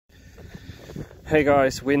Hey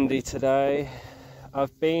guys, windy today.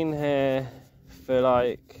 I've been here for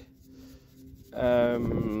like,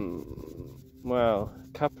 well, a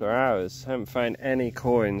couple of hours. Haven't found any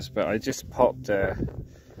coins, but I just popped a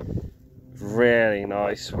really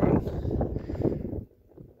nice one.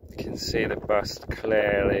 You can see the bust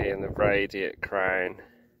clearly and the radiate crown.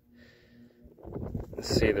 You can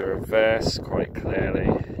see the reverse quite clearly.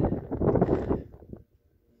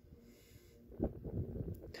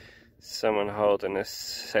 Someone holding a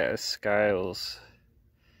set of scales.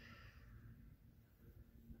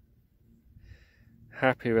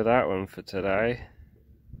 Happy with that one for today.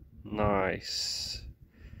 Nice.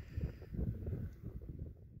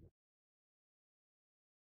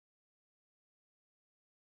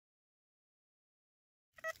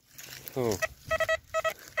 Oh.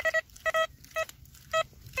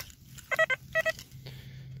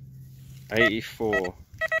 $84.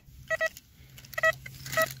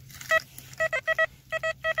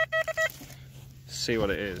 See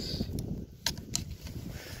what it is.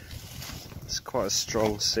 It's quite a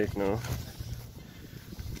strong signal.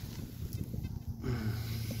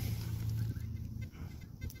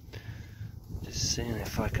 Just seeing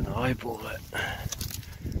if I can eyeball it.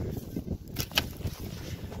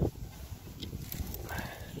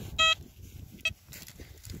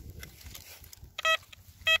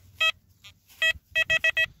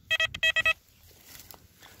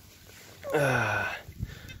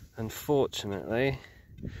 Unfortunately,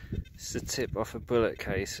 it's the tip off a bullet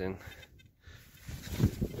casing.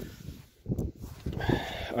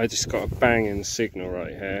 I just got a banging signal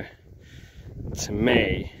right here. To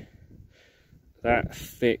me, that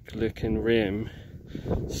thick looking rim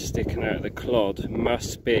sticking out of the clod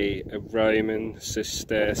must be a Roman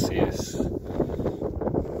Sestertius.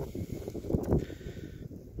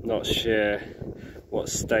 Not sure what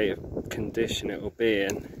state of condition it will be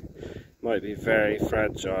in. Might be very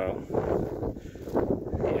fragile.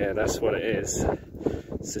 Yeah, that's what it is.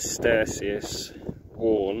 Sestertius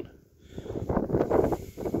worn.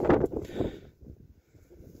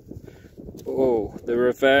 Oh, the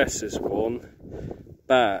reverse is worn,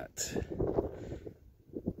 but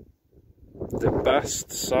the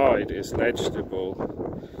bust side is legible.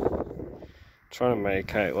 Trying to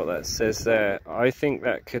make out what that says there. I think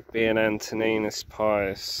that could be an Antoninus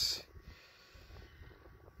Pius.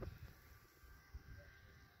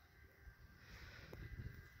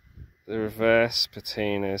 The reverse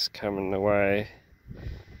patina is coming away.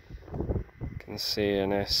 You can see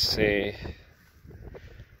an SC.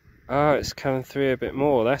 Oh, it's coming through a bit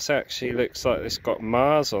more. That's actually looks like it's got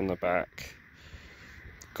Mars on the back.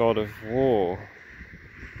 God of War.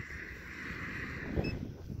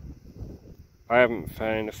 I haven't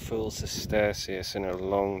found a full Sestertius in a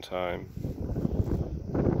long time.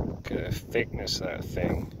 Look at the thickness of that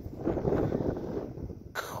thing.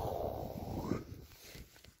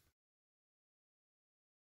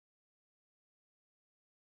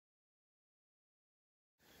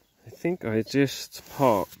 I think I just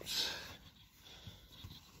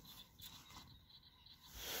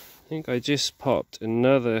popped.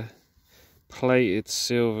 Another plated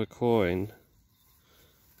silver coin.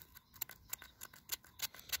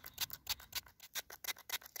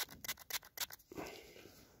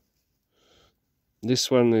 This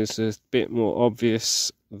one is a bit more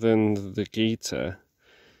obvious than the Gita.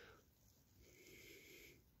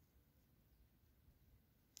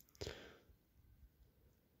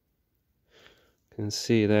 You can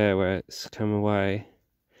see there where it's come away,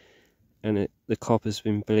 and the copper's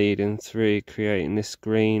been bleeding through, creating this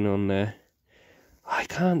green on there. I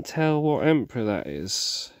can't tell what emperor that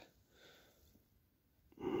is.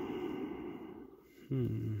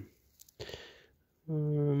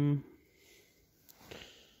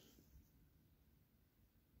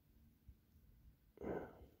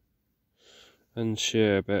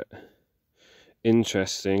 Unsure, but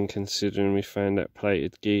interesting considering we found that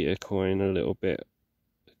plated Gita coin a little bit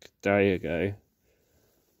a day ago.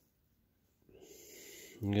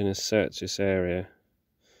 I'm going to search this area.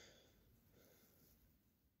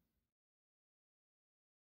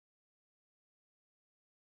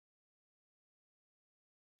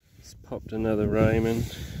 It's popped another Roman.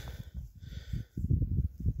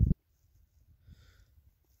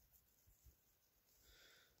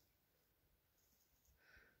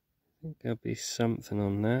 I think there'll be something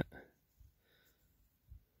on that.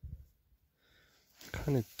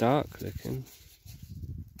 Kind of dark looking.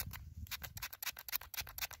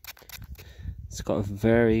 It's got a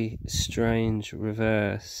very strange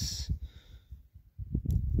reverse.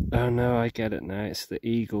 Oh no, I get it now. It's the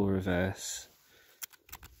eagle reverse.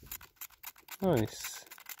 Nice.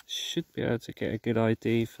 Should be able to get a good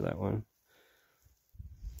ID for that one.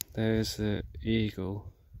 There's the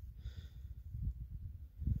eagle.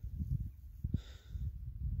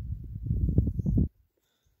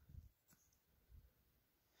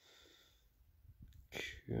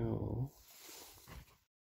 Cool.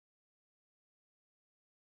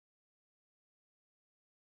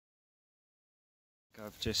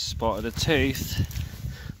 I've just spotted a tooth.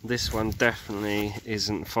 This one definitely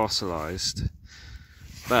isn't fossilised,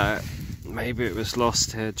 but maybe it was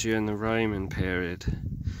lost here during the Roman period.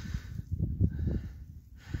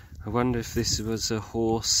 I wonder if this was a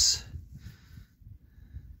horse.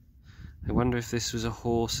 I wonder if this was a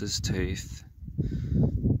horse's tooth.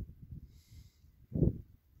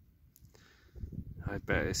 I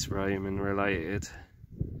bet it's Roman related.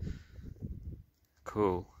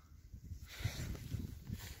 Cool.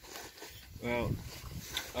 Well,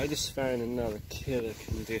 I just found another killer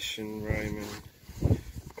condition Roman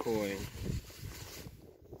coin.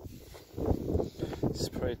 It's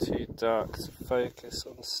probably too dark to focus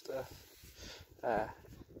on stuff.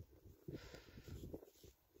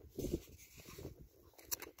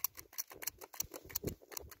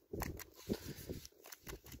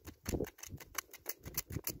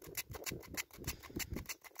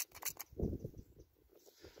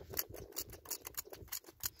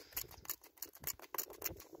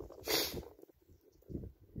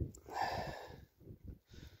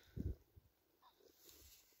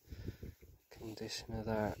 Condition of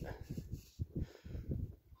that.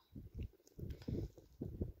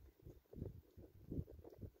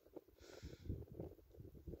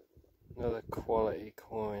 Another quality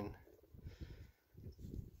coin.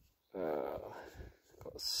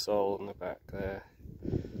 Got a soul in the back there.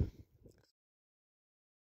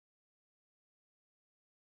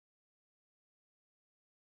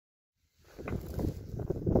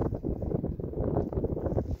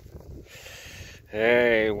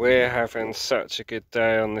 Hey, we're having such a good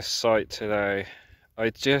day on this site today. I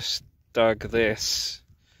just dug this.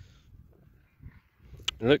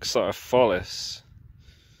 It looks like a phallus.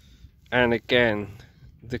 And again,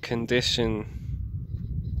 the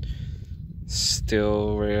condition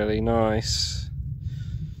still really nice.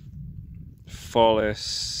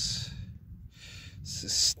 Phallus,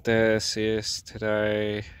 Sestercius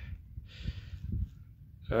today.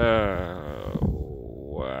 Oh,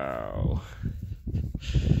 wow.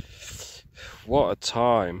 What a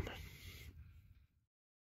time.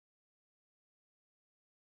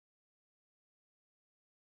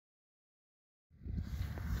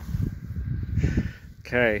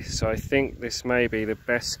 Okay, so I think this may be the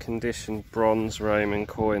best conditioned bronze Roman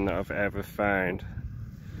coin that I've ever found.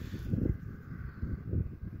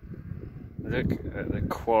 Look at the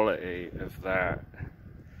quality of that.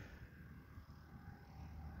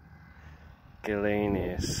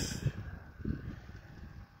 Galenius.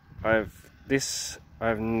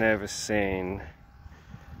 I've never seen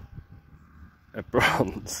a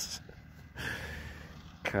bronze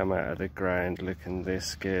come out of the ground looking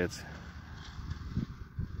this good.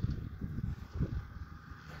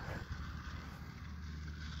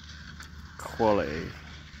 Quality.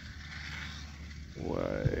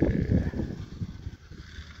 Whoa.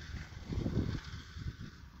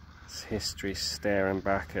 It's history staring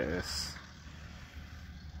back at us.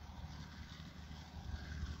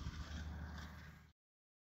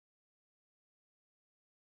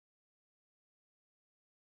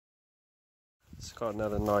 It's got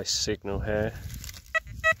another nice signal here.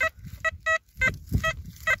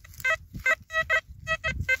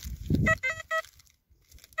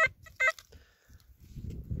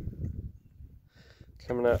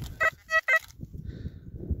 Coming up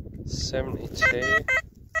 72,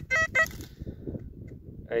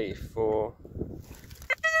 84.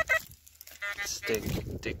 Let's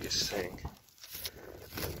dig this thing.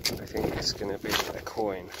 I think it's going to be a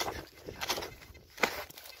coin.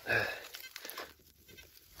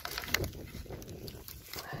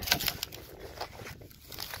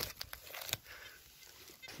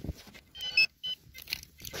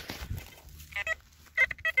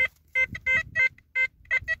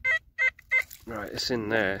 Right, it's in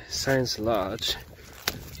there. Sounds large.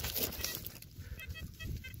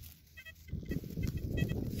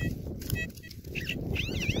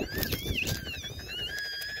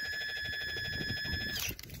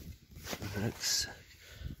 Looks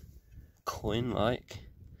coin-like.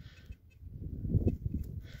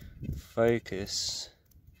 Focus.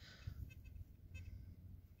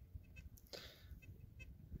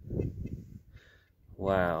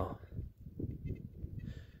 Wow.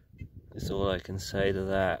 That's all I can say to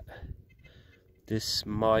that. This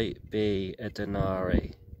might be a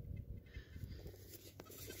denarii.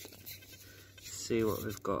 Let's see what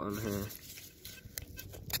we've got on here.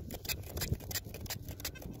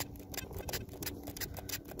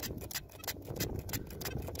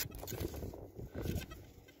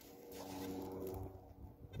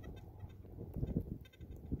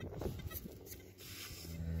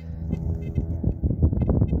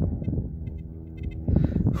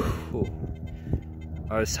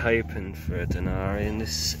 I was hoping for a Denari, and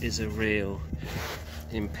this is a real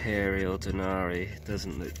Imperial Denari. It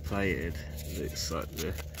doesn't look plated, it looks like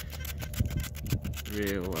the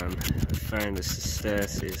real one. I found a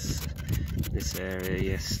Sesterces in this area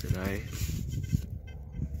yesterday.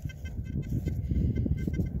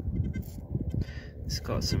 It's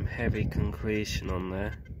got some heavy concretion on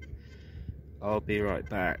there. I'll be right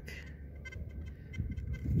back.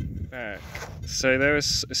 So there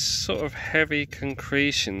was a sort of heavy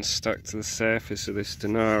concretion stuck to the surface of this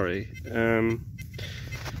Denari.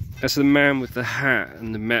 As the man with the hat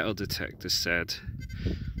and the metal detector said,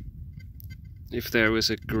 if there was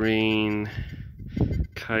a green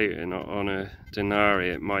coating on a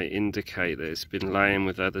Denari, it might indicate that it's been laying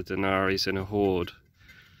with other Denaris in a horde.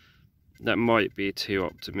 That might be too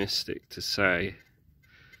optimistic to say,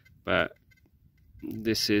 but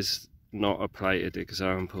this is not a plated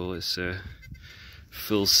example, it's a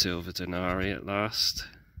full silver Denari at last.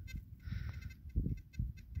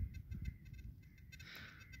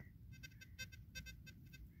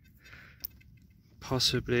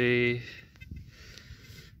 Possibly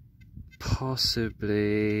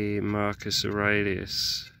Marcus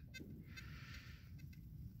Aurelius.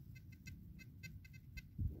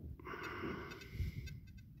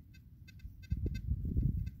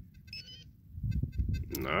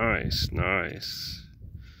 Nice, nice.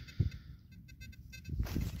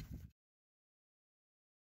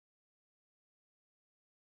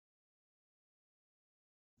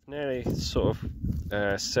 Nearly sort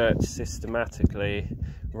of searched systematically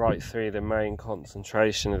right through the main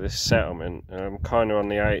concentration of this settlement. I'm kind of on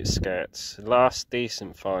the outskirts. The last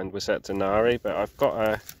decent find was at Denari, but I've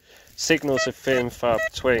got signals of few and far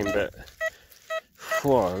between. But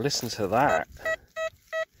whoa, listen to that.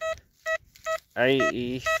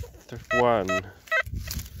 81.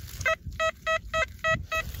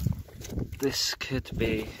 This could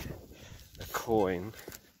be a coin.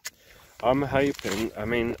 I'm hoping, I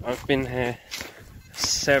mean, I've been here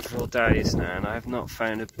several days now and I have not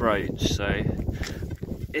found a brooch, so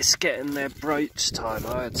it's getting their brooch time,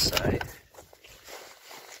 I'd say.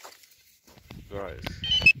 Right.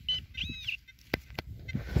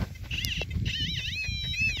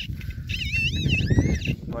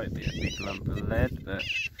 Might be a big lump of lead, but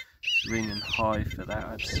it's ringing high for that,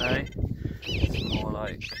 I'd say. It's more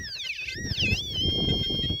like...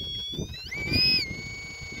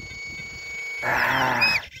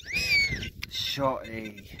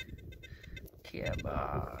 Shotty. Come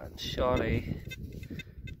on, shotty.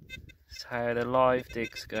 That's how the live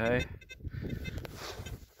digs go.